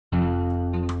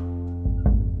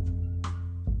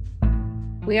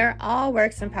We are all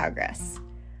works in progress.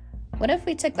 What if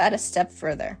we took that a step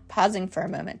further, pausing for a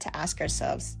moment to ask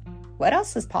ourselves, what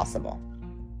else is possible?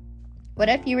 What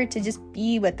if you were to just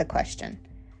be with the question,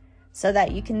 so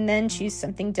that you can then choose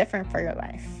something different for your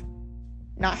life,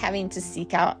 not having to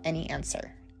seek out any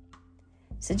answer?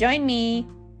 So join me,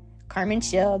 Carmen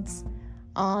Shields,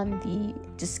 on the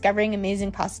Discovering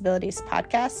Amazing Possibilities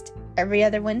podcast every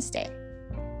other Wednesday.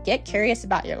 Get curious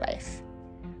about your life.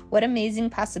 What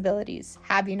amazing possibilities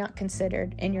have you not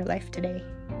considered in your life today?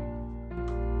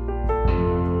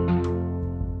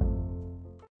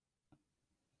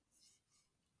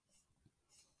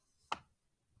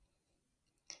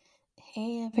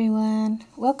 Hey everyone,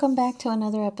 welcome back to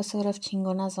another episode of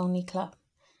Chingonas Only Club,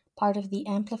 part of the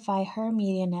Amplify Her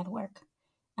Media Network.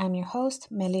 I'm your host,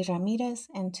 Meli Ramirez,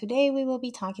 and today we will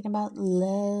be talking about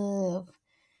love.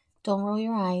 Don't roll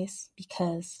your eyes,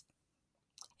 because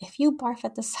if you barf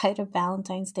at the sight of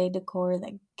Valentine's Day decor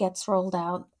that gets rolled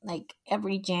out like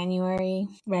every January,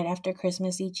 right after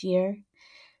Christmas each year,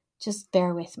 just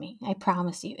bear with me. I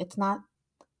promise you, it's not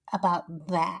about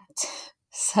that.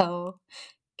 So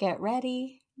get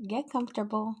ready, get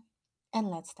comfortable,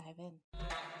 and let's dive in.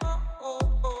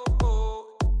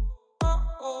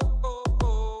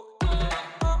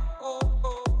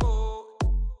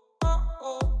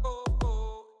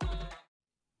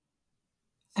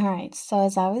 All right, so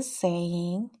as I was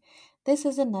saying, this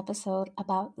is an episode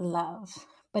about love,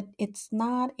 but it's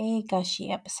not a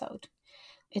gushy episode.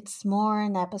 It's more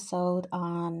an episode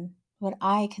on what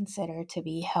I consider to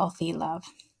be healthy love.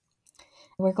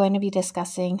 We're going to be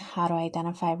discussing how to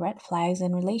identify red flags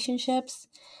in relationships.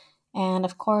 And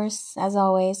of course, as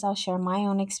always, I'll share my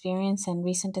own experience and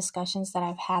recent discussions that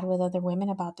I've had with other women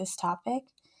about this topic.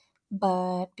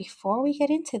 But before we get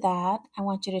into that, I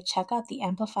want you to check out the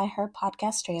Amplify Her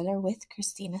podcast trailer with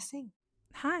Christina Singh.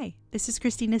 Hi, this is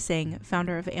Christina Singh,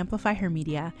 founder of Amplify Her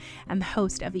Media and the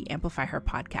host of the Amplify Her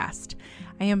podcast.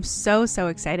 I am so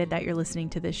excited that you're listening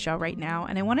to this show right now,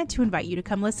 and I wanted to invite you to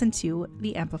come listen to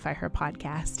the Amplify Her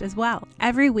podcast as well.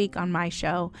 Every week on my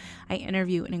show, I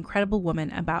interview an incredible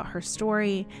woman about her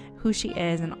story, who she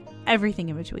is, and everything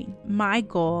in between. My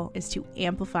goal is to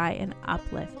amplify and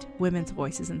uplift women's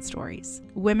voices and stories.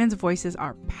 Women's voices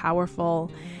are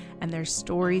powerful, and their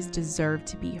stories deserve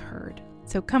to be heard.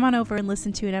 So come on over and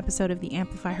listen to an episode of the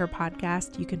Amplify Her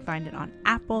podcast. You can find it on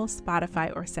Apple,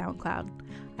 Spotify, or SoundCloud.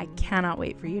 I cannot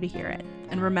wait for you to hear it.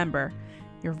 And remember,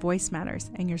 your voice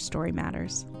matters and your story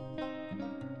matters.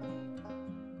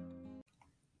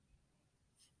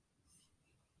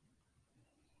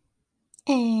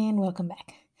 And welcome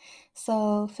back.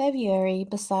 So February,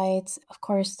 besides, of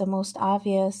course, the most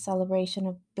obvious celebration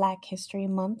of Black History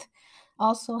Month,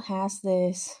 also has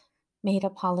this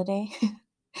made-up holiday,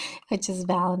 which is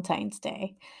Valentine's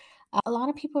Day. A lot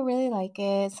of people really like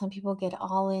it. Some people get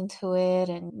all into it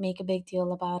and make a big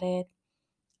deal about it.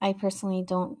 I personally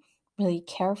don't really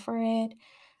care for it.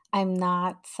 I'm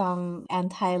not some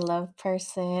anti-love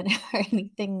person or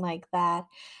anything like that.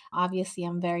 Obviously,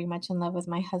 I'm very much in love with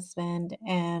my husband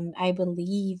and I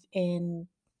believe in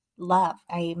love.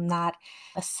 I am not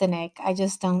a cynic. I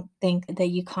just don't think that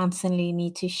you constantly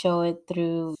need to show it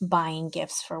through buying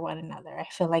gifts for one another. I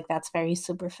feel like that's very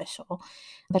superficial.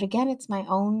 But again, it's my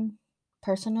own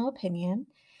personal opinion.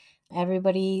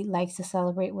 Everybody likes to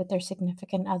celebrate with their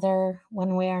significant other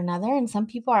one way or another. And some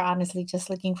people are honestly just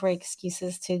looking for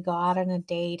excuses to go out on a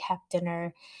date, have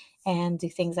dinner, and do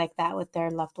things like that with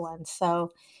their loved ones.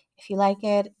 So if you like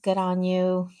it, good on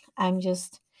you.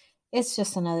 It's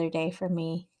just another day for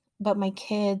me. But my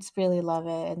kids really love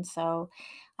it. And so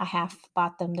I have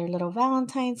bought them their little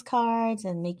Valentine's cards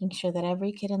and making sure that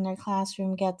every kid in their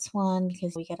classroom gets one,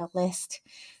 because we get a list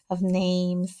of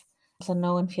names so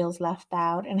no one feels left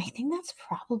out. And I think that's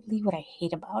probably what I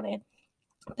hate about it.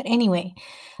 But anyway,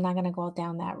 I'm not going to go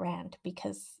down that rant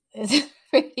because it's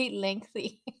pretty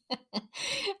lengthy.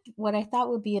 What I thought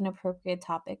would be an appropriate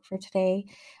topic for today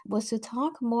was to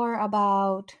talk more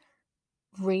about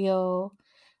real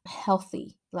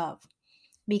healthy love,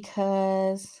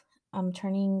 because I'm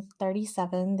turning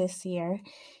 37 this year,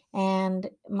 and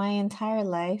my entire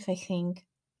life, I think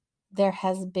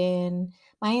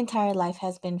my entire life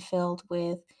has been filled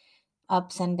with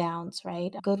ups and downs,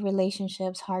 right? Good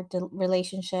relationships,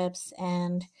 relationships,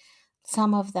 and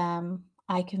some of them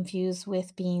I confused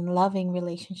with being loving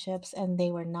relationships, and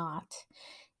they were not.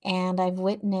 And I've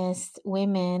witnessed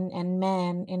women and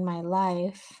men in my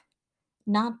life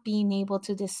not being able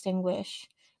to distinguish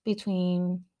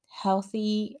between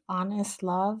healthy, honest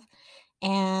love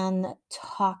and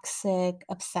toxic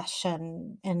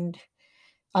obsession and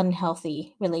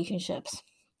unhealthy relationships.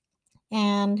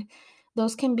 And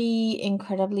Those can be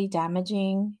incredibly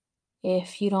damaging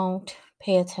if you don't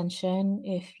pay attention,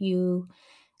 if you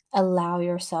allow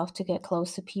yourself to get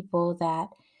close to people that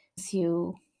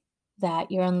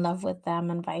you're in love with them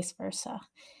and vice versa.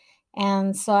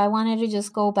 And so I wanted to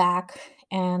just go back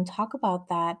and talk about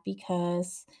that,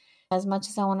 because as much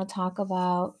as I want to talk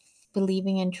about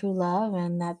believing in true love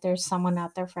and that there's someone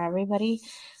out there for everybody,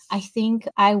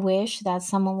 I wish that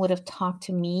someone would have talked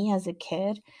to me as a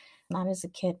kid, not as a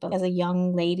kid, but as a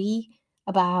young lady,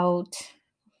 about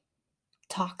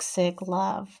toxic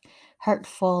love,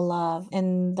 hurtful love,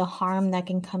 and the harm that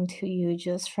can come to you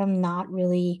just from not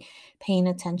really paying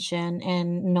attention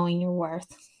and knowing your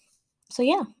worth. So,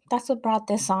 yeah, that's what brought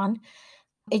this on.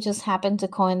 It just happened to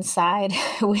coincide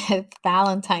with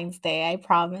Valentine's Day, I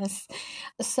promise.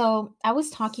 So, I was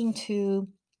talking to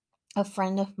a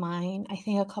friend of mine, I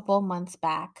think a couple of months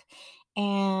back,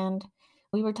 and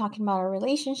we were talking about our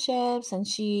relationships, and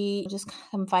she just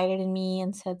confided in me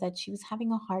and said that she was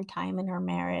having a hard time in her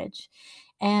marriage.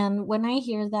 And when I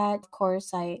hear that, of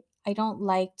course, I don't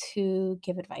like to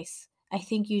give advice. I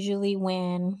think usually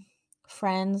when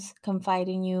friends confide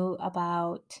in you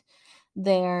about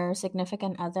their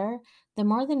significant other, they're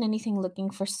more than anything looking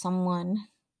for someone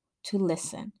to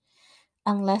listen.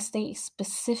 Unless they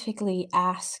specifically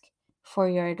ask for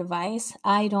your advice,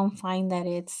 I don't find that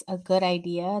it's a good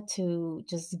idea to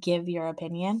just give your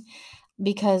opinion,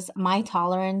 because my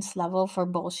tolerance level for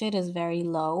bullshit is very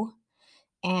low,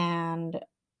 and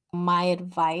my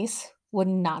advice would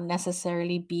not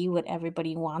necessarily be what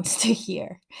everybody wants to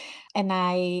hear. And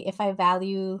if I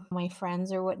value my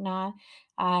friends or whatnot,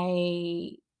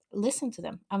 I listen to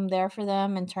them. I'm there for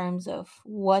them in terms of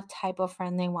what type of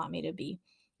friend they want me to be.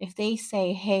 If they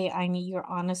say, hey, I need your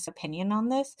honest opinion on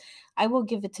this, I will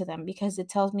give it to them, because it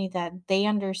tells me that they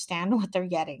understand what they're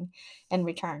getting in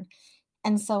return.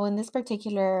 And so in this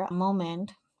particular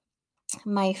moment,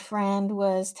 my friend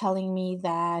was telling me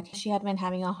that she had been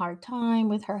having a hard time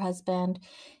with her husband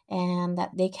and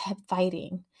that they kept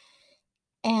fighting.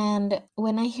 And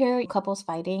when I hear couples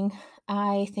fighting,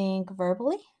 I think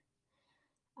verbally.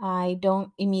 I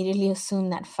don't immediately assume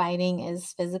that fighting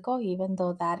is physical, even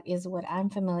though that is what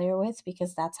I'm familiar with,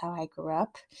 because that's how I grew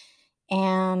up.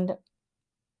 And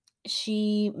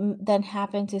she then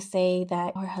happened to say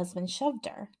that her husband shoved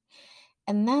her.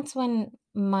 And that's when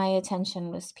my attention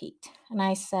was piqued. And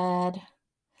I said,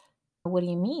 what do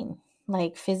you mean?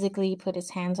 Like physically put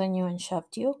his hands on you and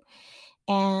shoved you?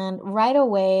 And right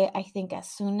away, I think as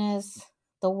soon as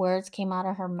the words came out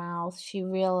of her mouth, she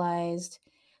realized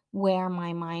where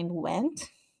my mind went,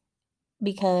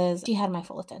 because she had my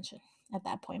full attention at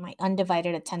that point, my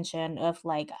undivided attention of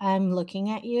like, I'm looking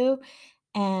at you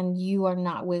and you are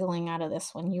not wiggling out of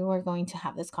this one. You are going to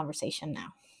have this conversation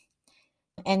now.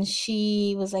 And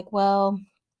she was like, well,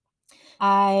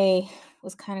 I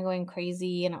was kind of going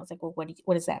crazy, and I was like, well,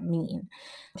 what does that mean?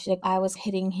 She's like, I was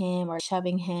hitting him or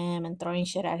shoving him and throwing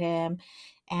shit at him.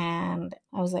 And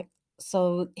I was like,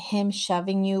 so him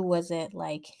shoving you, was it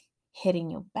like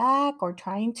hitting you back or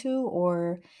trying to,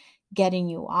 or getting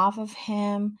you off of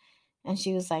him? And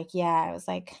she was like, yeah, I was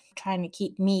like trying to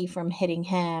keep me from hitting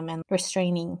him and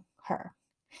restraining her.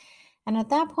 And at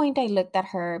that point, I looked at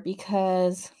her,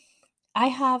 because I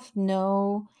have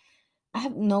no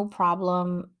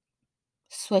problem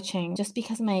switching, just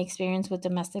because my experience with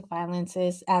domestic violence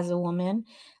is as a woman.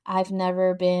 I've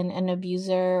never been an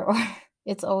abuser, or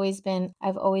I've always been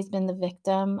the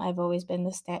victim. I've always been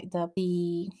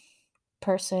the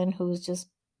person who's just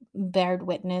bared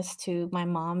witness to my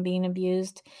mom being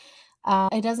abused.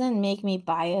 It doesn't make me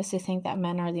biased to think that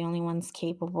men are the only ones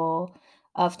capable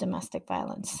of domestic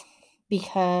violence,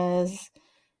 because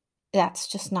that's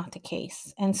just not the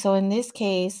case. And so in this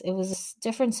case, it was a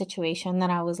different situation that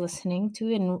I was listening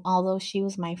to. And although she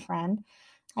was my friend,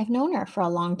 I've known her for a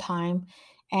long time.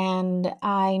 And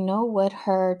I know what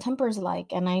her temper is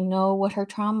like. And I know what her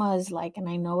trauma is like. And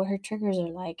I know what her triggers are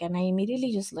like. And I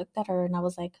immediately just looked at her and I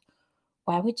was like,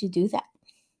 why would you do that?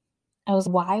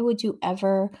 Why would you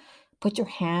ever put your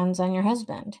hands on your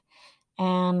husband?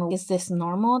 And is this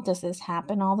normal? Does this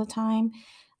happen all the time?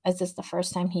 Is this the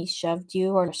first time he shoved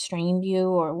you or strained you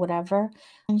or whatever?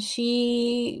 And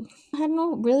she had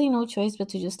no choice but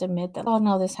to just admit that, oh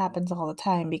no, this happens all the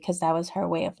time, because that was her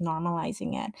way of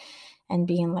normalizing it and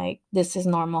being like, this is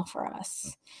normal for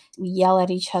us. We yell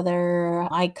at each other.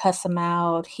 I cuss him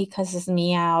out. He cusses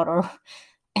me out.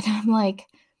 And I'm like,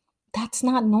 that's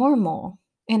not normal.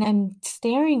 And I'm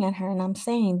staring at her and I'm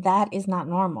saying, that is not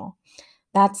normal.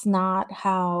 That's not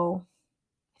how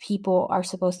people are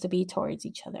supposed to be towards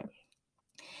each other.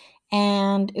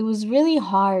 And it was really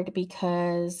hard,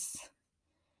 because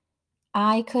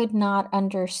I could not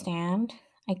understand,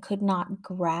 I could not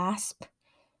grasp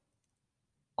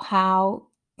how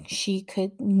she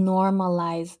could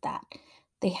normalize that.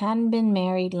 They hadn't been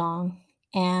married long,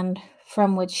 and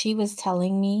from what she was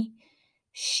telling me,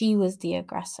 she was the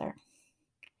aggressor.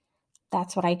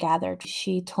 That's what I gathered.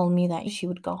 She told me that she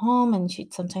would go home and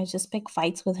she'd sometimes just pick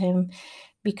fights with him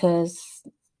because,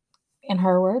 in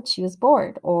her words, she was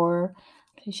bored, or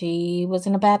she was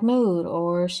in a bad mood,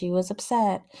 or she was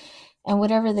upset, and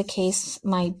whatever the case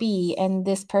might be. And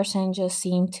this person just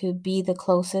seemed to be the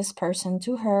closest person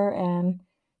to her and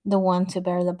the one to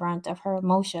bear the brunt of her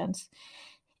emotions.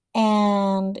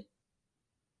 And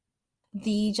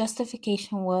the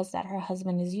justification was that her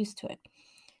husband is used to it.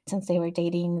 Since they were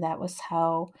dating, that was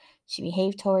how she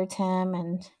behaved towards him,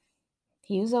 and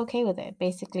he was okay with it.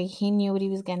 Basically, he knew what he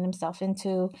was getting himself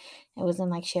into. It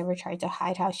wasn't like she ever tried to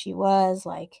hide how she was.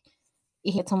 Like,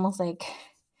 it's almost like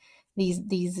these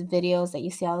videos that you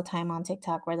see all the time on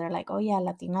TikTok where they're like, oh yeah,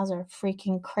 Latinas are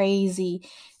freaking crazy,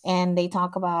 and they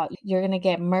talk about you're gonna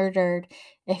get murdered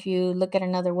if you look at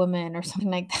another woman or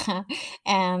something like that,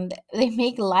 and they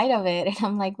make light of it, and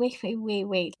I'm like,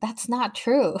 wait, that's not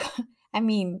true. I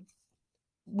mean,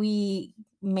 we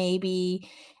maybe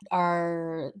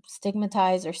are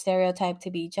stigmatized or stereotyped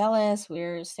to be jealous,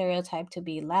 we're stereotyped to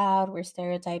be loud, we're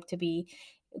stereotyped to be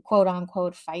quote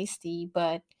unquote feisty,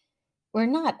 but we're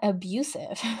not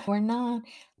abusive. We're not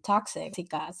toxic.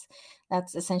 Chicas.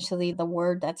 That's essentially the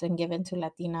word that's been given to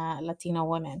Latino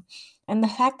women. And the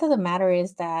fact of the matter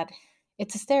is that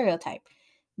it's a stereotype,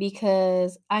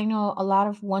 because I know a lot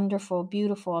of wonderful,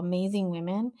 beautiful, amazing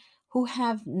women who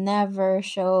have never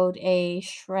showed a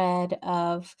shred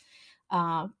of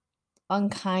uh,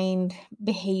 unkind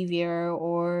behavior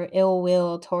or ill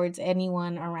will towards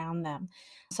anyone around them.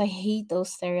 So I hate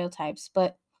those stereotypes,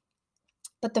 but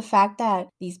the fact that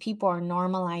these people are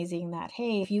normalizing that,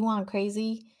 hey, if you want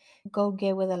crazy, go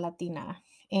get with a Latina.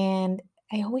 And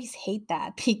I always hate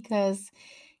that because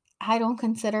I don't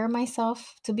consider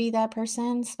myself to be that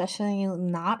person, especially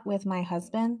not with my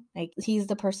husband. Like, he's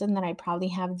the person that I probably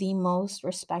have the most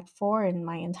respect for in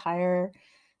my entire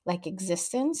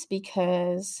existence,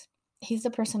 because he's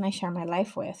the person I share my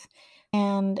life with.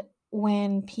 And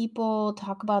when people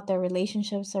talk about their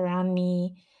relationships around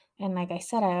me, and like I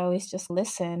said, I always just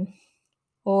listen.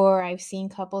 Or I've seen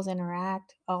couples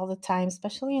interact all the time,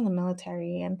 especially in the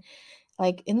military. And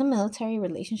like, in the military,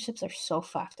 relationships are so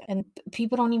fucked. And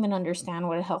people don't even understand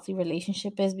what a healthy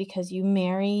relationship is, because you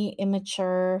marry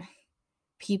immature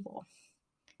people.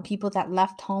 People that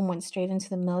left home, went straight into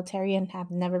the military, and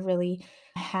have never really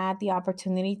had the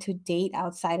opportunity to date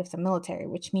outside of the military,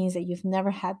 which means that you've never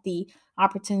had the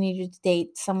opportunity to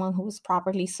date someone who was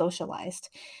properly socialized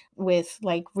with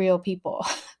like real people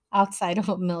outside of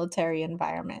a military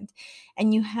environment.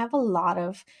 And you have a lot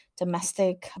of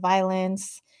domestic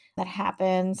violence that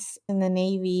happens in the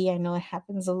Navy. I know it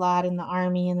happens a lot in the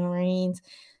Army and the Marines.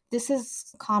 This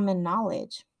is common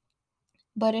knowledge,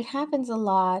 but it happens a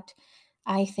lot,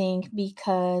 I think,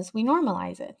 because we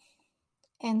normalize it.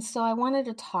 And so I wanted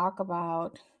to talk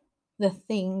about the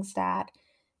things that,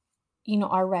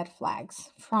 are red flags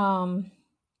from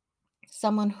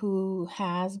someone who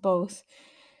has both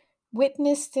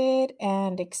witnessed it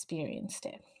and experienced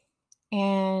it,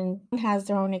 and has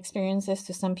their own experiences.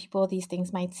 To some people, these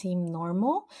things might seem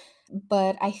normal,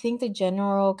 but I think the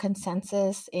general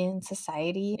consensus in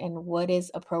society and what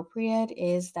is appropriate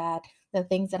is that the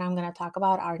things that I'm going to talk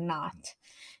about are not.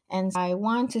 And I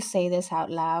want to say this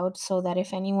out loud so that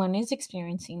if anyone is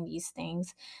experiencing these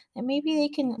things, then maybe they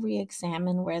can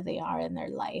re-examine where they are in their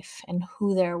life and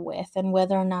who they're with, and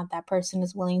whether or not that person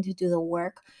is willing to do the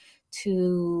work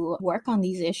to work on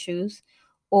these issues,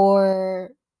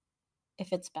 or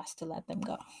if it's best to let them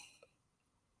go.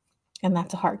 And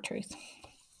that's a hard truth.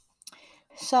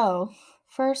 So,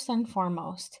 first and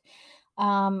foremost,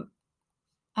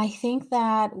 I think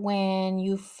that when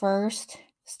you first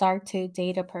start to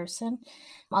date a person,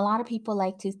 a lot of people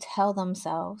like to tell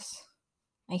themselves,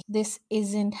 like, this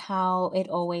isn't how it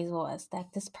always was,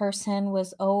 that this person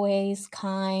was always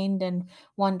kind and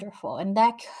wonderful. And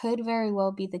that could very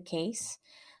well be the case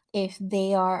if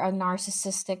they are a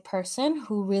narcissistic person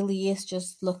who really is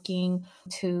just looking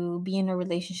to be in a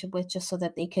relationship with just so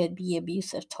that they could be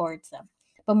abusive towards them.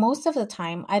 But most of the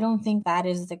time, I don't think that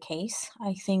is the case.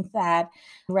 I think that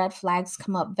red flags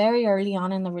come up very early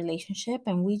on in the relationship,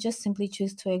 and we just simply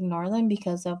choose to ignore them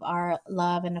because of our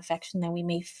love and affection that we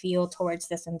may feel towards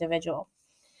this individual.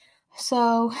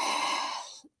 So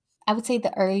I would say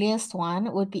the earliest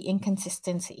one would be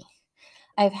inconsistency.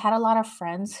 I've had a lot of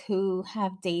friends who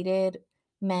have dated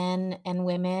men and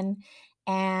women,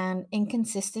 And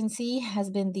inconsistency has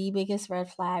been the biggest red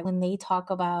flag when they talk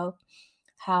about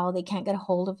how they can't get a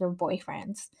hold of their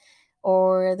boyfriends,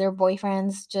 or their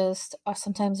boyfriends just are,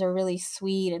 sometimes they're really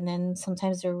sweet and then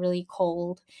sometimes they're really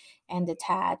cold and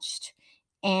detached.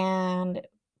 And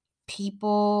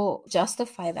people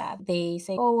justify that. They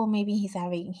say, oh, well, maybe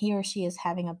he or she is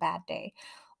having a bad day.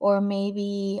 Or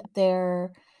maybe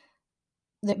they're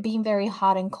being very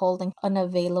hot and cold and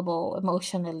unavailable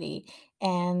emotionally.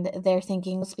 And they're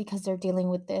thinking it's because they're dealing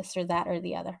with this or that or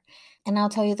the other. And I'll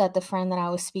tell you that the friend that I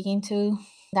was speaking to,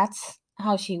 that's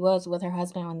how she was with her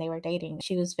husband when they were dating.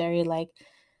 She was very like,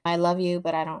 I love you,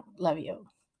 but I don't love you.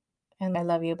 And I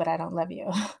love you, but I don't love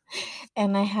you.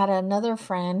 And I had another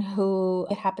friend who,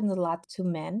 it happens a lot to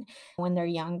men when they're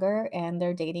younger and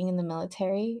they're dating in the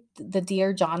military. The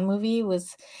Dear John movie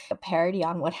was a parody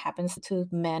on what happens to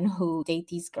men who date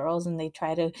these girls and they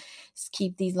try to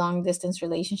keep these long distance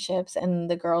relationships. And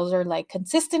the girls are like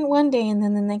consistent one day, and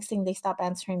then the next thing they stop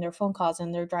answering their phone calls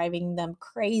and they're driving them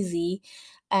crazy.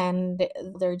 And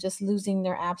they're just losing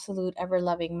their absolute ever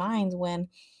loving minds when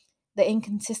the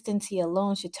inconsistency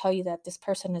alone should tell you that this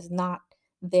person is not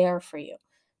there for you.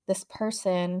 This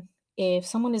person, if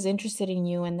someone is interested in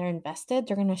you and they're invested,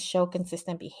 they're going to show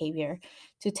consistent behavior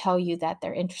to tell you that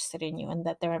they're interested in you and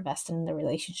that they're invested in the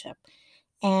relationship.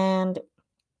 And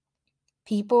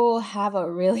people have a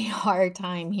really hard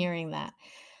time hearing that.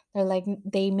 They're like,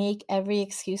 they make every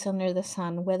excuse under the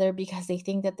sun, whether because they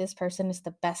think that this person is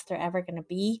the best they're ever going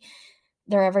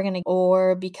to,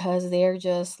 or because they're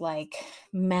just like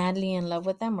madly in love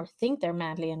with them or think they're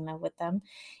madly in love with them.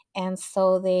 And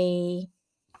so they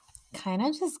kind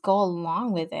of just go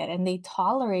along with it and they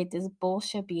tolerate this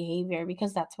bullshit behavior,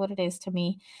 because that's what it is to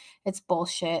me. It's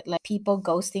bullshit. Like people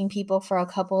ghosting people for a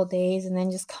couple of days and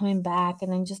then just coming back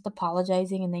and then just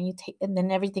apologizing, and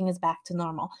then everything is back to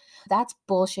normal. That's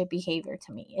bullshit behavior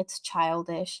to me. It's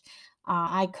childish.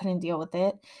 I couldn't deal with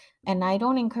it, and I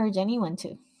don't encourage anyone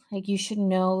to. Like, you should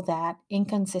know that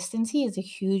inconsistency is a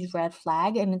huge red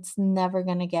flag and it's never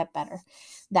going to get better.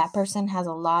 That person has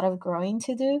a lot of growing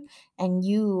to do, and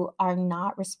you are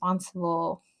not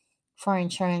responsible for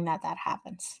ensuring that that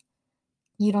happens.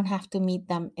 You don't have to meet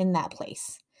them in that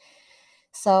place.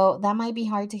 So that might be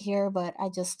hard to hear, but I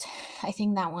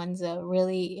think that one's a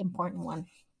really important one.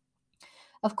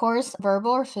 Of course,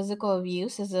 verbal or physical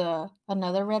abuse is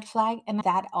another red flag, and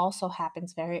that also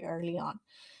happens very early on.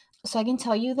 So I can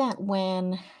tell you that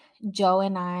when Joe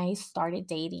and I started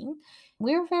dating,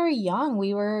 we were very young.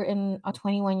 We were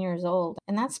 21 years old,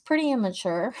 and that's pretty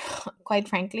immature. Quite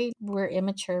frankly, we're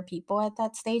immature people at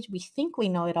that stage. We think we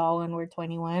know it all when we're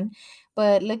 21,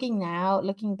 but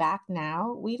looking back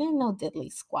now, we didn't know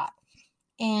diddly squat.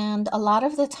 And a lot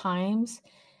of the times,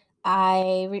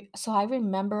 I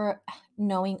remember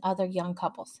knowing other young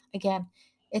couples. Again,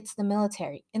 it's the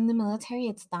military. In the military,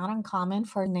 it's not uncommon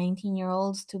for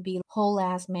 19-year-olds to be whole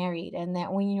ass married, and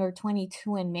that when you're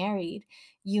 22 and married,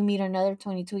 you meet another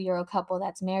 22-year-old couple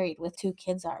that's married with 2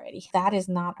 kids already. That is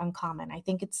not uncommon. I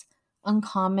think it's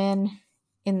uncommon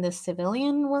in the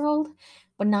civilian world,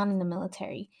 but not in the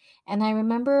military. And I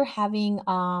remember having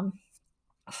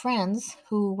friends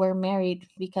who were married,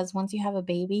 because once you have a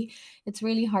baby, it's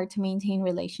really hard to maintain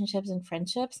relationships and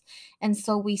friendships. And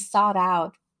so we sought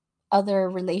out other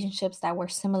relationships that were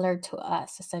similar to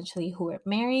us, essentially, who were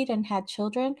married and had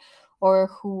children, or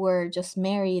who were just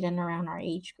married and around our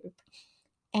age group.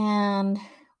 And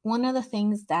one of the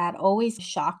things that always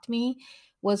shocked me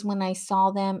was when I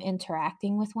saw them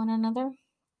interacting with one another.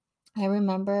 I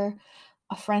remember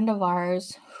a friend of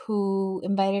ours who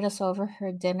invited us over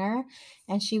for dinner,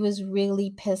 and she was really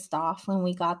pissed off when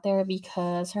we got there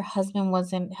because her husband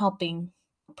wasn't helping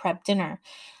prep dinner.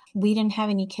 We didn't have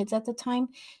any kids at the time.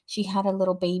 She had a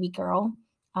little baby girl.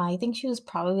 I think she was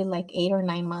probably like 8 or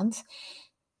 9 months,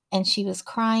 and she was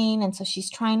crying. And so she's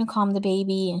trying to calm the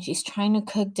baby, and she's trying to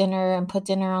cook dinner and put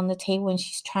dinner on the table, and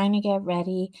she's trying to get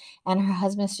ready. And her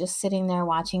husband's just sitting there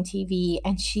watching TV,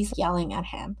 and she's yelling at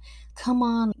him, come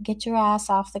on, get your ass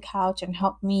off the couch and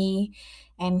help me.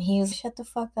 And he's, shut the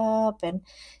fuck up, and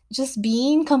just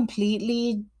being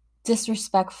completely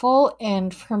disrespectful.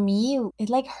 And for me, it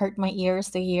like hurt my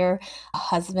ears to hear a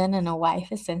husband and a wife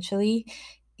essentially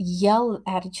yell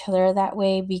at each other that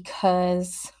way,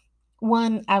 because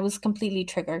one, I was completely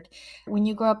triggered. When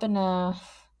you grow up in a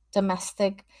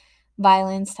domestic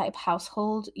violence type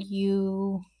household,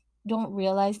 you don't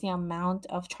realize the amount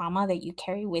of trauma that you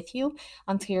carry with you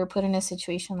until you're put in a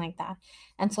situation like that.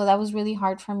 And so that was really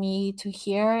hard for me to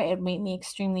hear. It made me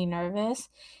extremely nervous.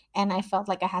 And I felt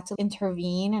like I had to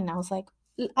intervene. And I was like,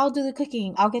 I'll do the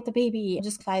cooking, I'll get the baby,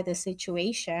 just fight the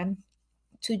situation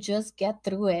to just get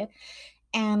through it.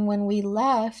 And when we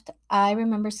left, I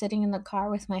remember sitting in the car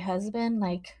with my husband,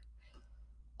 like,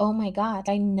 oh my God,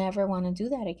 I never want to do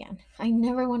that again. I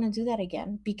never want to do that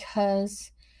again,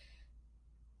 because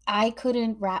I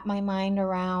couldn't wrap my mind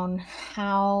around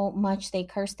how much they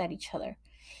cursed at each other.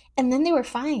 And then they were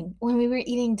fine. When we were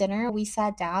eating dinner, we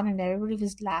sat down and everybody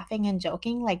was laughing and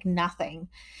joking like nothing.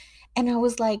 And I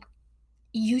was like,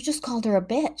 you just called her a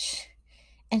bitch.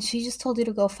 And she just told you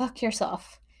to go fuck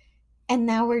yourself. And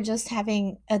now we're just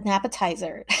having an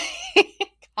appetizer.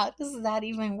 How does that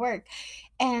even work?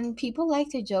 And people like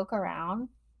to joke around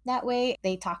that way.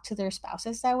 They talk to their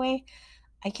spouses that way.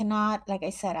 I cannot, like I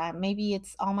said, maybe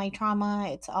it's all my trauma,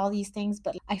 it's all these things,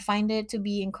 but I find it to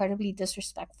be incredibly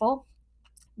disrespectful,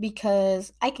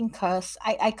 because I can cuss.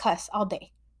 I cuss all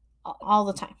day, all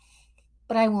the time.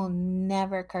 But I will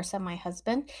never curse at my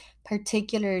husband,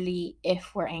 particularly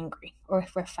if we're angry or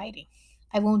if we're fighting.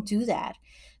 I won't do that,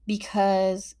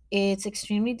 because it's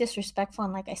extremely disrespectful.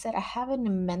 And like I said, I have an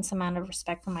immense amount of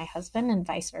respect for my husband and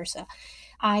vice versa.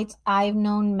 I've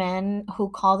known men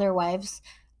who call their wives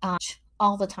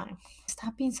all the time.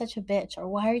 Stop being such a bitch, or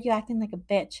why are you acting like a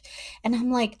bitch? And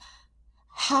I'm like,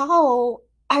 how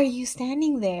are you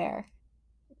standing there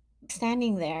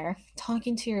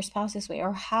talking to your spouse this way?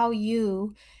 Or how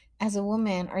you as a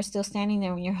woman are still standing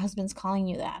there when your husband's calling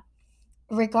you that?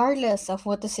 Regardless of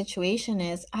what the situation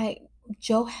is,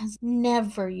 Joe has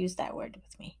never used that word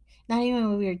with me, not even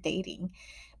when we were dating.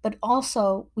 But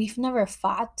also, we've never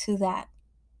fought to that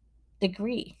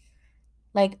degree.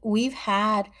 Like, we've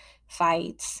had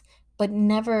fights, but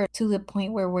never to the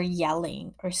point where we're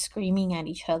yelling or screaming at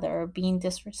each other or being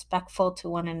disrespectful to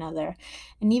one another.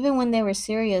 And even when they were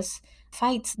serious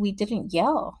fights, we didn't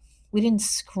yell. We didn't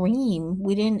scream.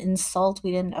 We didn't insult.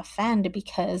 We didn't offend,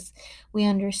 because we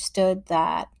understood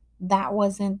that that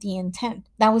wasn't the intent.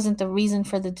 That wasn't the reason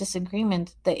for the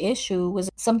disagreement. The issue was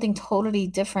something totally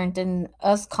different, and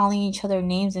us calling each other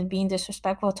names and being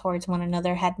disrespectful towards one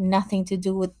another had nothing to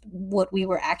do with what we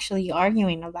were actually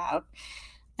arguing about.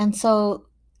 And so,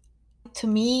 to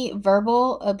me,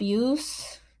 verbal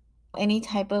abuse, any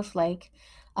type of like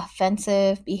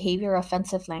offensive behavior,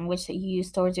 offensive language that you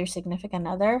use towards your significant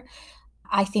other,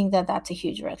 I think that that's a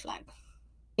huge red flag.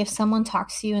 If someone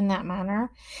talks to you in that manner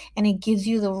and it rubs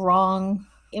you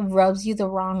the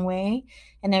wrong way,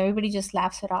 and everybody just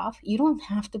laughs it off, you don't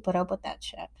have to put up with that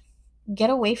shit. Get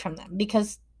away from them,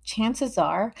 because chances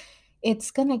are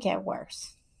it's gonna get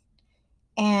worse.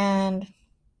 And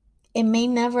it may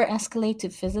never escalate to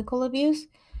physical abuse,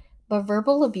 but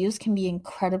verbal abuse can be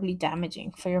incredibly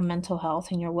damaging for your mental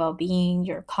health and your well-being,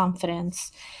 your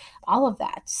confidence, all of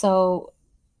that. So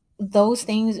those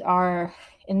things are,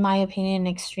 in my opinion,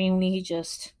 extremely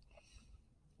just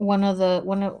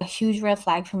a huge red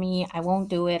flag for me. I won't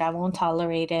do it. I won't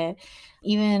tolerate it.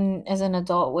 Even as an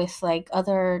adult with like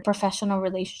other professional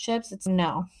relationships, it's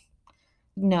no,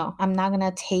 I'm not going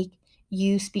to take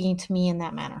you speaking to me in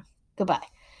that manner. Goodbye.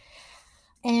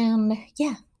 And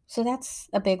yeah, so that's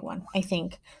a big one, I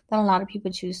think, that a lot of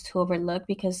people choose to overlook,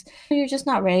 because you're just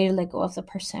not ready to let go of the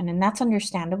person. And that's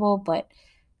understandable, but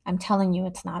I'm telling you,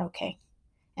 it's not okay.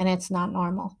 And it's not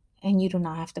normal. And you do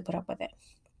not have to put up with it.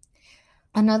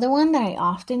 Another one that I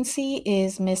often see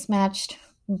is mismatched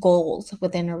goals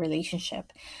within a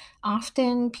relationship.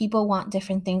 Often people want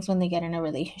different things when they get in a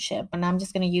relationship. And I'm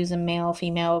just going to use a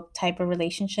male-female type of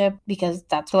relationship because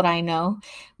that's what I know.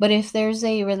 But if there's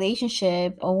a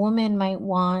relationship, a woman might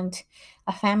want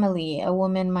a family. A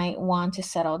woman might want to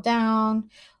settle down,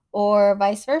 or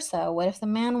vice versa. What if the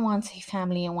man wants a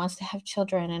family and wants to have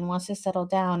children and wants to settle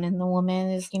down, and the woman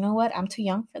is, you know what, I'm too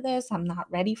young for this. I'm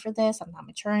not ready for this. I'm not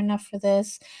mature enough for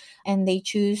this. And they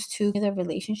choose to the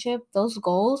relationship. Those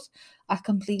goals are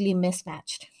completely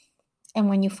mismatched. And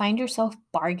when you find yourself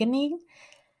bargaining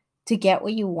to get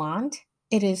what you want,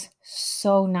 it is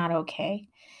so not okay.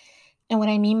 And what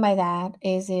I mean by that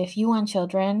is, if you want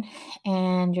children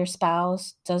and your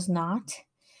spouse does not,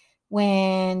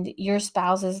 when your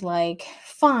spouse is like,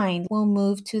 fine, we'll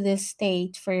move to this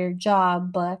state for your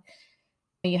job, but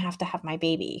you have to have my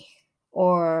baby,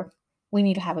 or we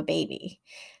need to have a baby.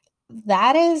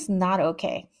 That is not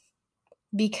okay,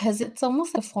 because it's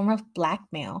almost a form of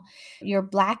blackmail. You're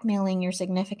blackmailing your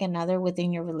significant other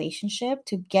within your relationship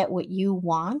to get what you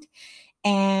want.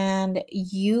 And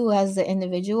you as the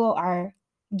individual are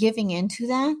giving into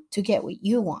that to get what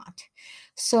you want.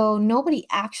 So nobody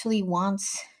actually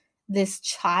wants this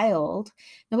child.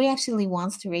 Nobody actually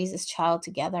wants to raise this child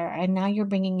together. And now you're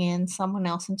bringing in someone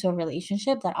else into a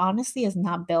relationship that honestly is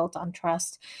not built on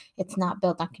trust. It's not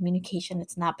built on communication.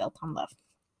 It's not built on love.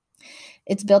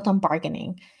 It's built on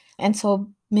bargaining. And so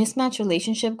mismatched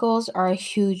relationship goals are a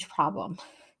huge problem.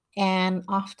 And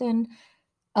often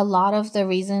a lot of the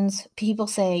reasons people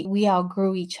say we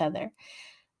outgrew each other,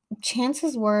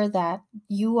 chances were that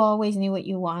you always knew what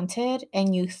you wanted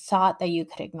and you thought that you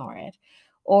could ignore it.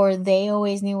 Or they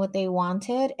always knew what they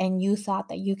wanted and you thought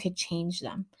that you could change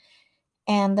them.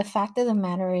 And the fact of the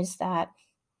matter is that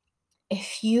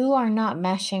if you are not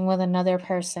meshing with another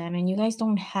person and you guys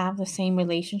don't have the same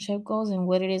relationship goals and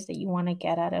what it is that you want to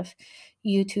get out of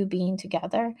you two being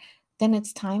together, then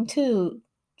it's time to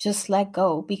just let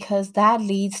go, because that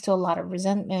leads to a lot of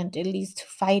resentment. It leads to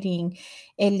fighting.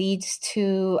 It leads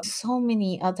to so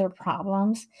many other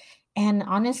problems. And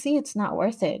honestly, it's not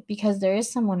worth it, because there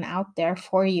is someone out there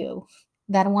for you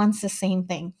that wants the same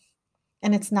thing.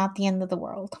 And it's not the end of the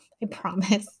world, I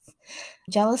promise.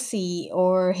 Jealousy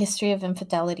or history of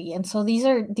infidelity. And so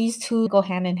these two go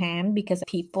hand in hand, because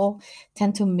people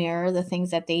tend to mirror the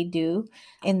things that they do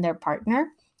in their partner.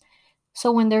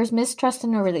 So when there's mistrust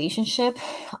in a relationship,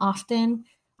 often,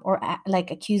 or like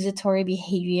accusatory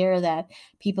behavior that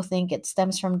people think it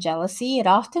stems from jealousy, it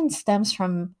often stems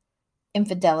from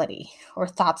infidelity or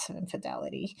thoughts of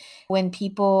infidelity. When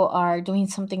people are doing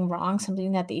something wrong,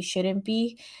 something that they shouldn't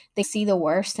be, they see the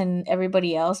worst in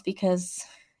everybody else because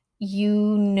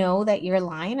you know that you're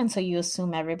lying, and so you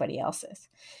assume everybody else is.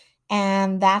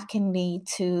 And that can lead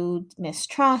to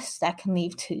mistrust, that can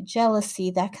lead to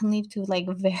jealousy, that can lead to like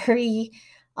very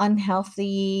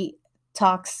unhealthy,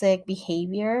 toxic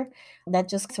behavior that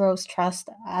just throws trust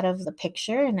out of the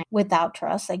picture. And without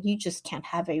trust, like, you just can't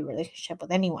have a relationship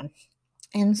with anyone.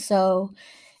 And so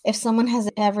if someone has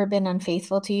ever been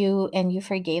unfaithful to you and you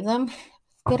forgave them,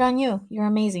 good on you. You're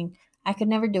amazing. I could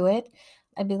never do it.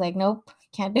 I'd be like, nope,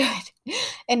 can't do it.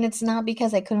 And it's not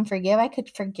because I couldn't forgive. I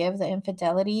could forgive the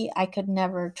infidelity. I could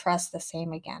never trust the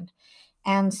same again.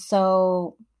 And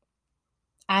so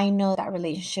I know that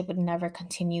relationship would never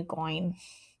continue going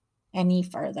any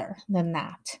further than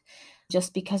that,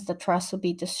 just because the trust would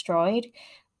be destroyed.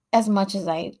 As much as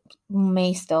I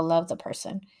may still love the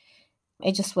person,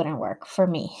 it just wouldn't work for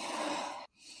me.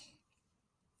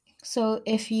 So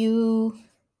if you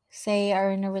say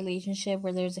are in a relationship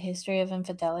where there's a history of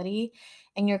infidelity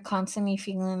and you're constantly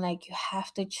feeling like you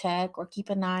have to check or keep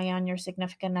an eye on your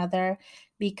significant other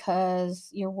because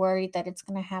you're worried that it's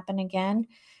going to happen again,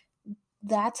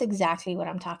 that's exactly what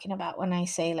I'm talking about when I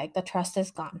say like the trust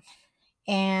is gone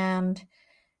and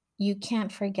you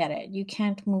can't forget it. You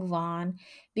can't move on,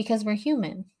 because we're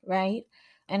human, right?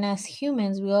 And as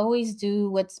humans, we always do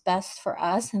what's best for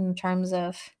us in terms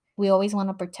of we always want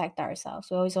to protect ourselves.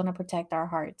 We always want to protect our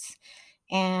hearts.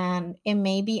 And it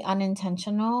may be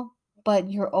unintentional,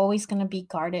 but you're always going to be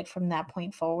guarded from that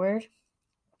point forward.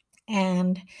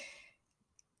 And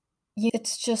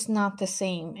it's just not the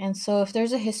same. And so if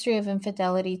there's a history of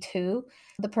infidelity too,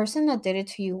 the person that did it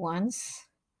to you once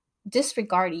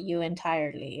disregarded you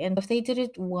entirely. And if they did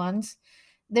it once,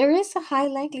 there is a high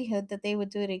likelihood that they would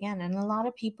do it again. And a lot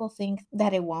of people think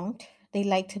that it won't. They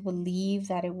like to believe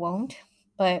that it won't,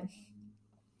 but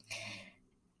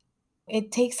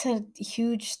it takes a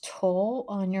huge toll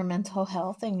on your mental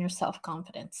health and your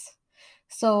self-confidence.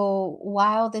 So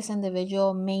while this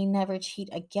individual may never cheat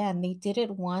again, they did it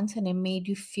once and it made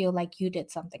you feel like you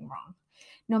did something wrong.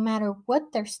 No matter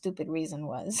what their stupid reason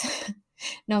was,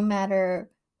 no matter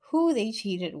who they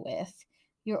cheated with,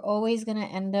 you're always going to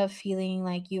end up feeling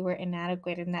like you were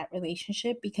inadequate in that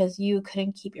relationship because you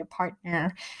couldn't keep your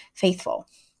partner faithful,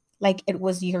 like it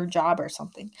was your job or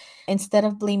something. Instead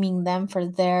of blaming them for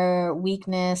their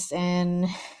weakness and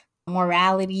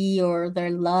morality or their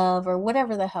love or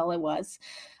whatever the hell it was,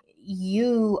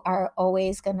 you are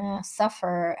always going to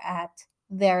suffer at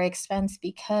their expense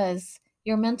because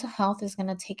your mental health is going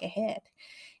to take a hit.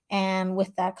 And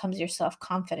with that comes your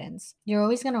self-confidence. You're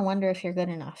always going to wonder if you're good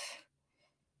enough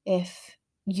if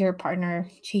your partner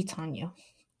cheats on you.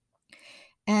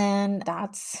 And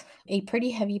that's a pretty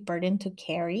heavy burden to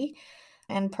carry.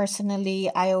 And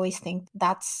personally, I always think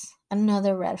that's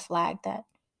another red flag that,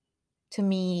 to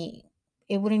me,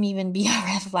 it wouldn't even be a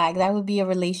red flag. That would be a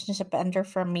relationship ender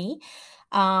for me.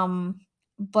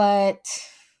 But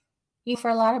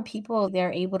for a lot of people,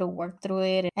 they're able to work through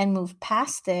it and move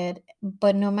past it.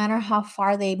 But no matter how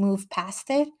far they move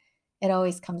past it, it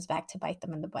always comes back to bite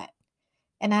them in the butt.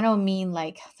 And I don't mean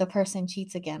like the person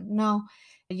cheats again. No,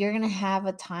 you're going to have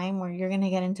a time where you're going to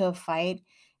get into a fight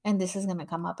and this is going to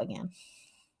come up again.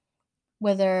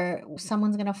 Whether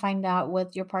someone's going to find out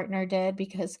what your partner did,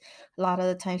 because a lot of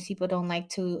the times people don't like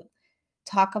to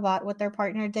talk about what their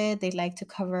partner did. They like to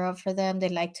cover up for them. They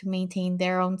like to maintain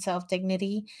their own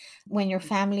self-dignity. When your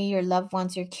family, your loved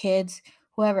ones, your kids,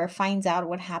 whoever finds out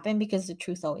what happened, because the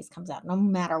truth always comes out no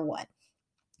matter what.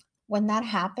 When that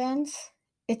happens,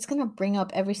 it's going to bring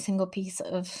up every single piece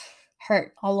of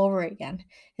hurt all over again.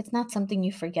 It's not something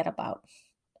you forget about.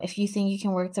 If you think you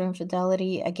can work through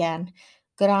infidelity, again,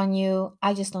 good on you.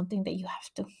 I just don't think that you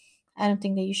have to. I don't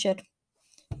think that you should.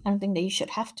 I don't think that you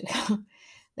should have to.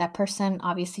 That person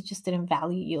obviously just didn't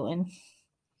value you, and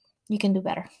you can do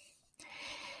better.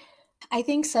 I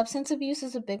think substance abuse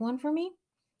is a big one for me.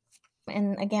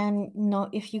 And again,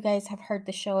 if you guys have heard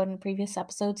the show in previous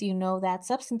episodes, you know that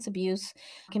substance abuse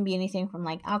can be anything from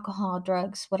like alcohol,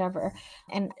 drugs, whatever.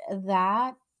 And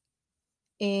that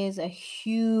is a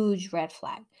huge red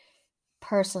flag,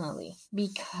 personally,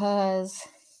 because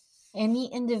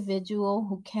any individual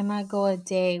who cannot go a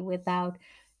day without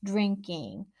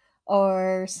drinking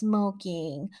or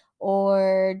smoking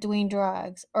or doing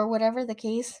drugs or whatever the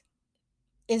case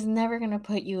is never going to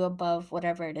put you above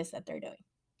whatever it is that they're doing.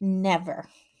 Never.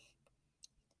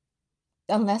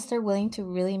 Unless they're willing to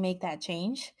really make that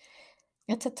change,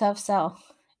 it's a tough sell.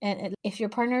 And if your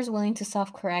partner is willing to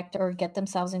self-correct or get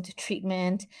themselves into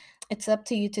treatment, it's up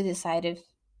to you to decide if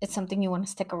it's something you want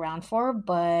to stick around for,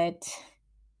 but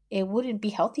it wouldn't be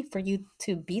healthy for you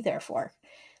to be there for.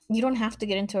 You don't have to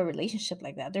get into a relationship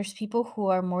like that. There's people who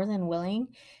are more than willing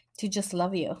to just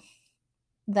love you,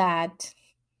 that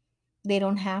they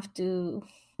don't have to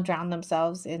drown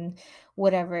themselves in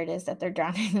whatever it is that they're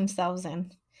drowning themselves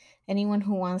in. Anyone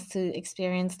who wants to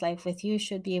experience life with you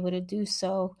should be able to do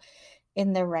so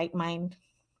in their right mind.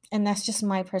 And that's just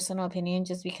my personal opinion,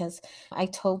 just because I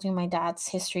told you my dad's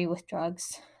history with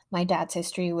drugs, my dad's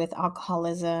history with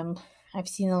alcoholism. I've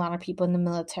seen a lot of people in the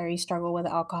military struggle with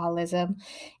alcoholism.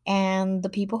 And the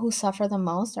people who suffer the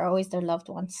most are always their loved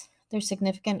ones, their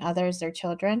significant others, their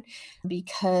children,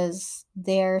 because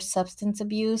their substance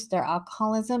abuse, their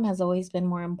alcoholism has always been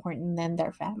more important than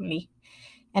their family.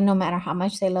 And no matter how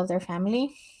much they love their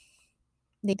family,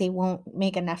 they won't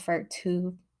make an effort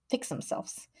to fix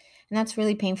themselves. And that's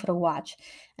really painful to watch.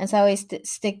 And so I always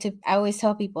I always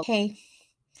tell people, hey,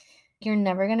 you're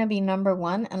never going to be number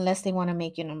one unless they want to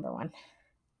make you number one.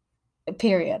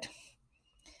 Period.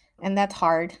 And that's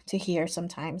hard to hear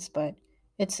sometimes, but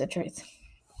it's the truth.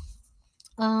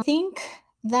 I think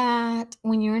that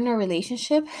when you're in a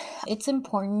relationship, it's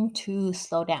important to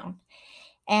slow down.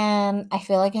 And I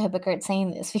feel like a hypocrite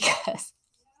saying this because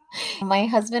my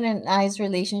husband and I's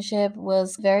relationship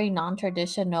was very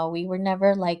non-traditional. We were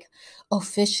never like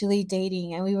officially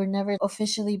dating, and we were never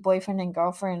officially boyfriend and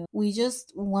girlfriend. We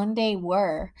just one day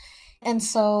were. And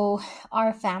so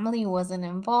our family wasn't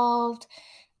involved.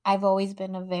 I've always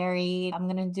been a very, I'm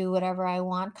going to do whatever I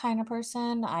want kind of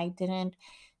person. I didn't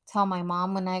tell my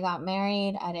mom when I got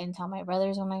married. I didn't tell my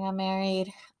brothers when I got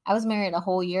married. I was married a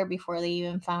whole year before they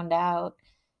even found out,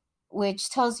 which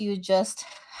tells you just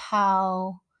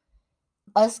how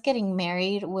us getting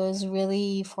married was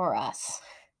really for us.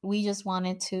 We just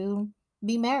wanted to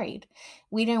be married.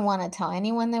 We didn't want to tell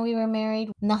anyone that we were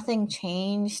married. Nothing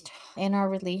changed in our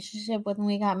relationship when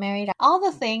we got married. All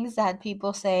the things that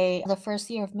people say, the first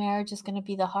year of marriage is going to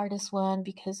be the hardest one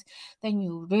because then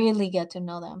you really get to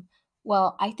know them.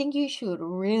 Well, I think you should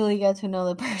really get to know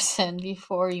the person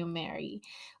before you marry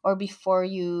or before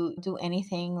you do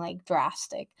anything like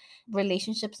drastic.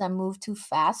 Relationships that move too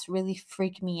fast really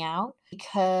freak me out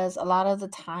because a lot of the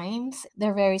times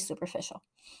they're very superficial.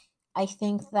 I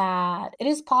think that it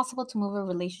is possible to move a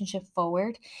relationship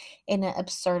forward in an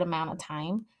absurd amount of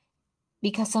time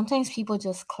because sometimes people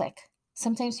just click.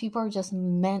 Sometimes people are just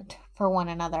meant for one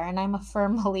another. And I'm a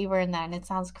firm believer in that. And it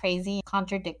sounds crazy,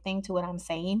 contradicting to what I'm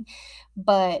saying.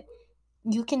 But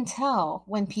you can tell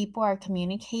when people are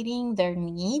communicating their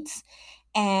needs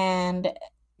and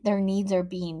their needs are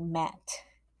being met.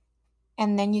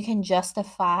 And then you can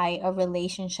justify a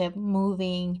relationship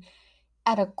moving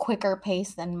at a quicker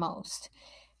pace than most.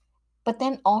 But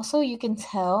then also you can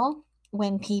tell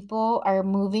when people are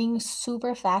moving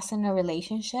super fast in a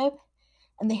relationship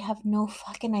and they have no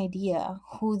fucking idea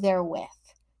who they're with.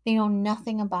 They know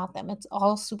nothing about them. It's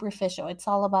all superficial. It's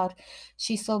all about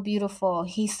she's so beautiful,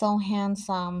 he's so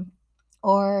handsome,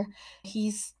 or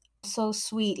he's so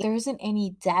sweet. There isn't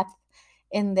any depth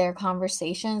in their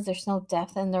conversations. There's no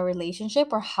depth in their relationship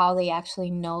or how they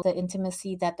actually know the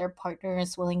intimacy that their partner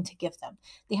is willing to give them.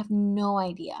 They have no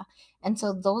idea. And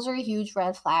so those are huge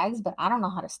red flags, but I don't know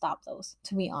how to stop those,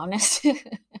 to be honest.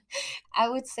 I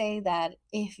would say that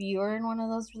if you're in one of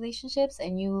those relationships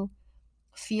and you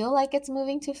feel like it's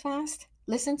moving too fast,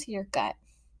 listen to your gut.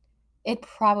 It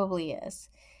probably is.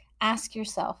 Ask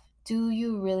yourself, Do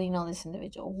you really know this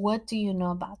individual? What do you know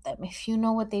about them? If you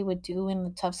know what they would do in a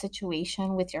tough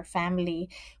situation with your family,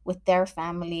 with their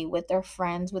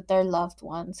friends, with their loved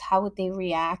ones, how would they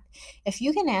react? If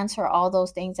you can answer all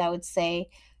those things, I would say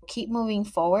keep moving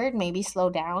forward, maybe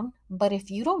slow down. But if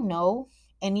you don't know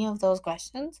any of those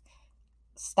questions,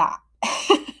 stop.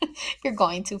 You're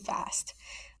going too fast.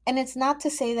 And it's not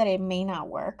to say that it may not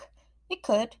work. It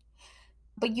could,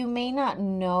 but you may not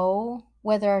know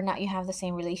whether or not you have the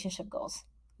same relationship goals.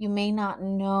 You may not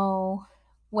know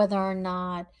whether or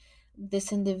not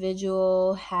this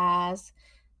individual has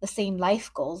the same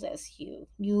life goals as you.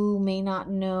 You may not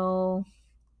know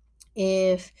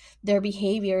if their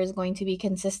behavior is going to be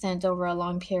consistent over a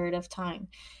long period of time.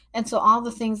 And so, all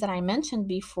the things that I mentioned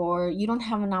before, you don't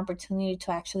have an opportunity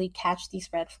to actually catch these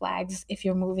red flags if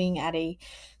you're moving at a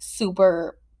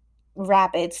super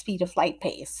rapid speed of light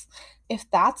pace. If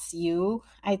that's you,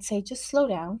 I'd say just slow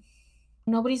down.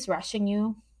 Nobody's rushing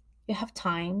you. You have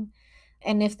time.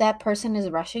 And if that person is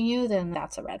rushing you, then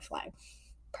that's a red flag,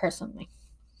 personally.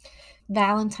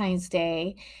 Valentine's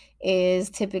Day is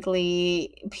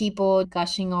typically people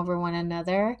gushing over one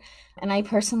another. And I'm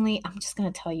just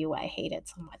going to tell you why I hate it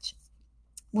so much.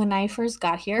 When I first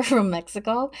got here from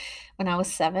Mexico, when I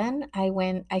was 7,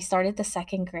 I started the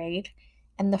second grade.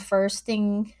 And the first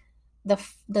thing,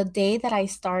 the day that I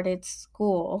started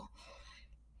school,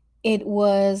 it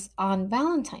was on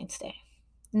Valentine's Day.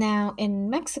 Now, in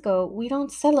Mexico, we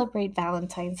don't celebrate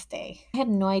Valentine's Day. I had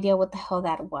no idea what the hell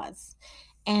that was.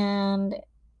 And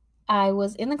I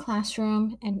was in the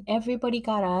classroom and everybody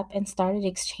got up and started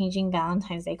exchanging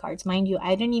Valentine's Day cards. Mind you,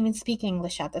 I didn't even speak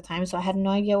English at the time, so I had no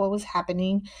idea what was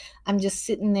happening. I'm just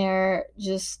sitting there,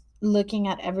 just looking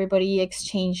at everybody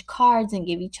exchange cards and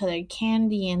give each other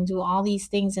candy and do all these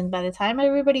things. And by the time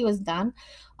everybody was done,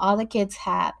 all the kids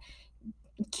had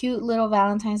cute little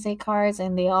Valentine's Day cards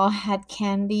and they all had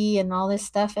candy and all this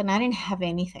stuff. And I didn't have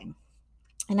anything.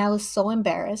 And I was so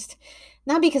embarrassed,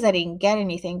 not because I didn't get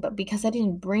anything, but because I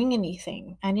didn't bring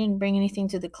anything. I didn't bring anything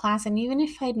to the class. And even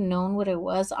if I'd known what it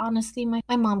was, honestly, my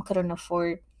mom couldn't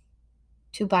afford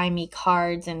to buy me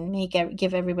cards and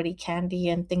give everybody candy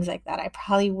and things like that. I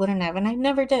probably wouldn't have. And I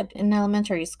never did in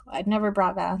elementary school. I'd never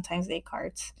brought Valentine's Day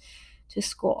cards to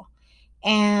school.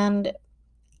 And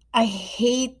I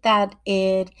hate that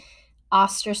it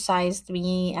ostracized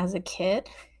me as a kid.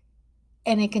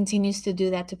 And it continues to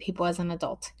do that to people as an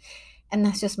adult. And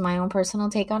that's just my own personal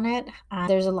take on it.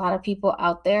 There's a lot of people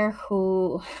out there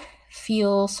who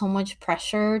feel so much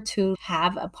pressure to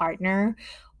have a partner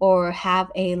or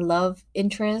have a love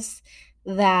interest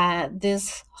that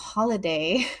this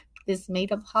holiday, this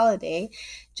made up holiday,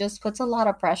 just puts a lot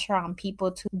of pressure on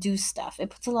people to do stuff.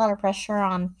 It puts a lot of pressure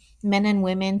on men and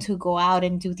women to go out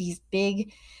and do these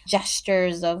big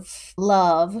gestures of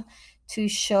love to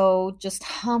show just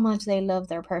how much they love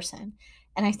their person.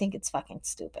 And I think it's fucking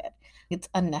stupid. It's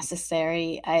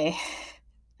unnecessary. I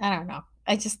don't know.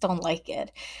 I just don't like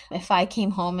it. If I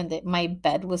came home and my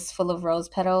bed was full of rose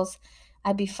petals,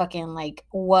 I'd be fucking like,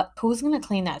 what? Who's going to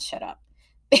clean that shit up?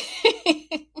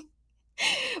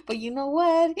 But you know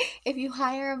what? If you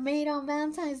hire a maid on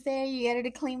Valentine's Day, you get her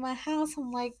to clean my house.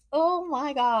 I'm like, oh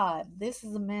my God, this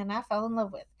is a man I fell in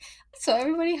love with. So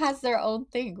everybody has their own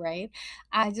thing, right?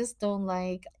 I just don't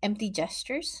like empty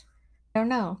gestures. I don't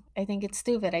know. I think it's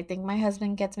stupid. I think my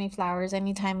husband gets me flowers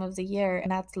any time of the year,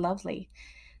 and that's lovely.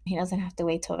 He doesn't have to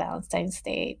wait till Valentine's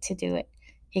Day to do it.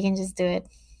 He can just do it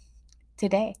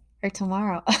today or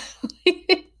tomorrow.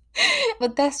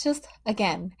 But that's just,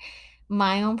 again,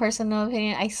 my own personal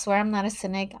opinion. I swear I'm not a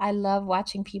cynic. I love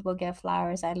watching people get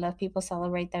flowers. I love people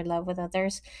celebrate their love with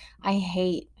others. I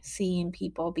hate seeing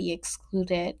people be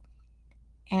excluded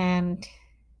and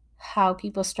how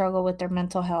people struggle with their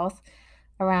mental health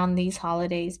around these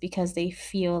holidays because they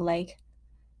feel like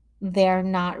they're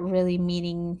not really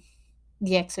meeting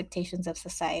the expectations of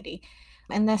society.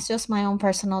 And that's just my own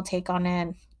personal take on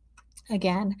it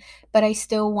again. But I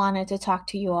still wanted to talk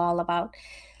to you all about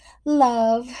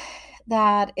love,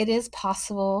 that it is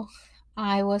possible.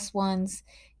 I was once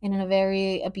in a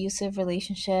very abusive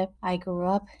relationship. I grew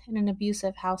up in an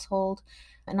abusive household.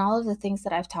 And all of the things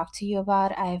that I've talked to you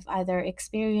about, I've either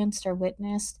experienced or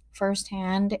witnessed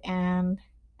firsthand. And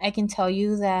I can tell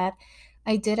you that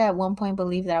I did at one point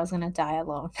believe that I was going to die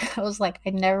alone. I was like,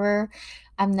 I'm never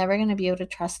going to be able to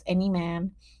trust any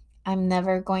man. I'm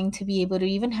never going to be able to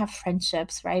even have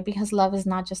friendships, right? Because love is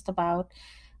not just about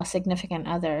a significant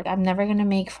other. I'm never going to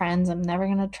make friends. I'm never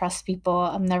going to trust people.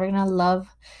 I'm never going to love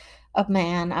a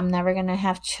man. I'm never going to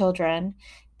have children.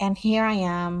 And here I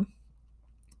am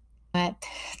at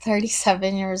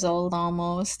 37 years old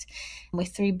almost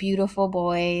with 3 beautiful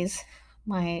boys,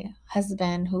 my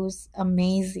husband, who's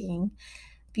amazing,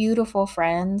 beautiful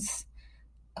friends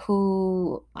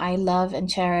who I love and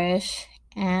cherish,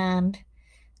 and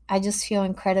I just feel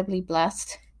incredibly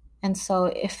blessed. And so,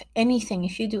 if anything,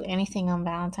 if you do anything on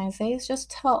Valentine's Day, is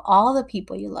just tell all the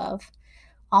people you love,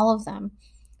 all of them,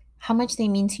 how much they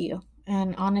mean to you.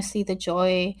 And honestly, the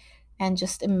joy and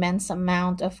just immense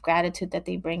amount of gratitude that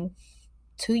they bring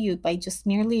to you by just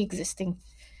merely existing.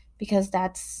 Because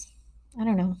that's, I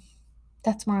don't know,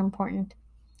 that's more important.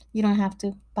 You don't have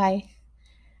to buy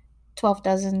 12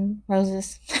 dozen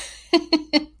roses.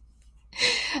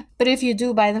 But if you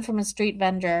do buy them from a street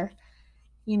vendor,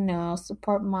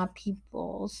 support my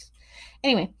peoples.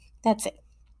 Anyway, that's it.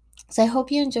 So I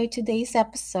hope you enjoyed today's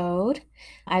episode.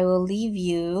 I will leave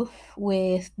you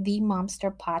with the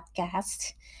Momster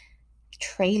podcast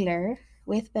trailer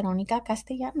with Veronica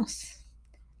Castellanos.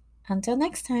 Until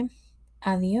next time,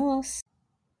 adios.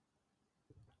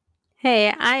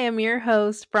 Hey, I am your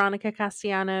host, Veronica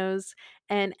Castellanos,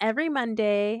 and every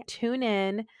Monday, tune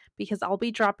in because I'll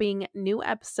be dropping new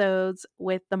episodes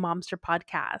with the Momster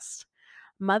podcast.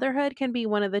 Motherhood can be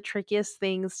one of the trickiest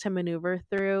things to maneuver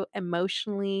through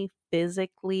emotionally,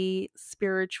 physically,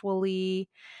 spiritually,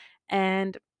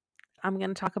 and I'm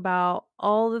going to talk about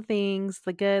all the things,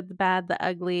 the good, the bad, the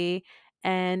ugly,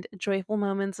 and joyful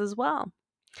moments as well.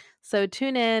 So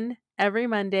tune in every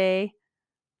Monday,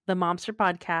 the Momster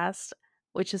podcast,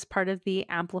 which is part of the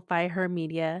Amplify Her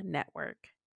Media Network.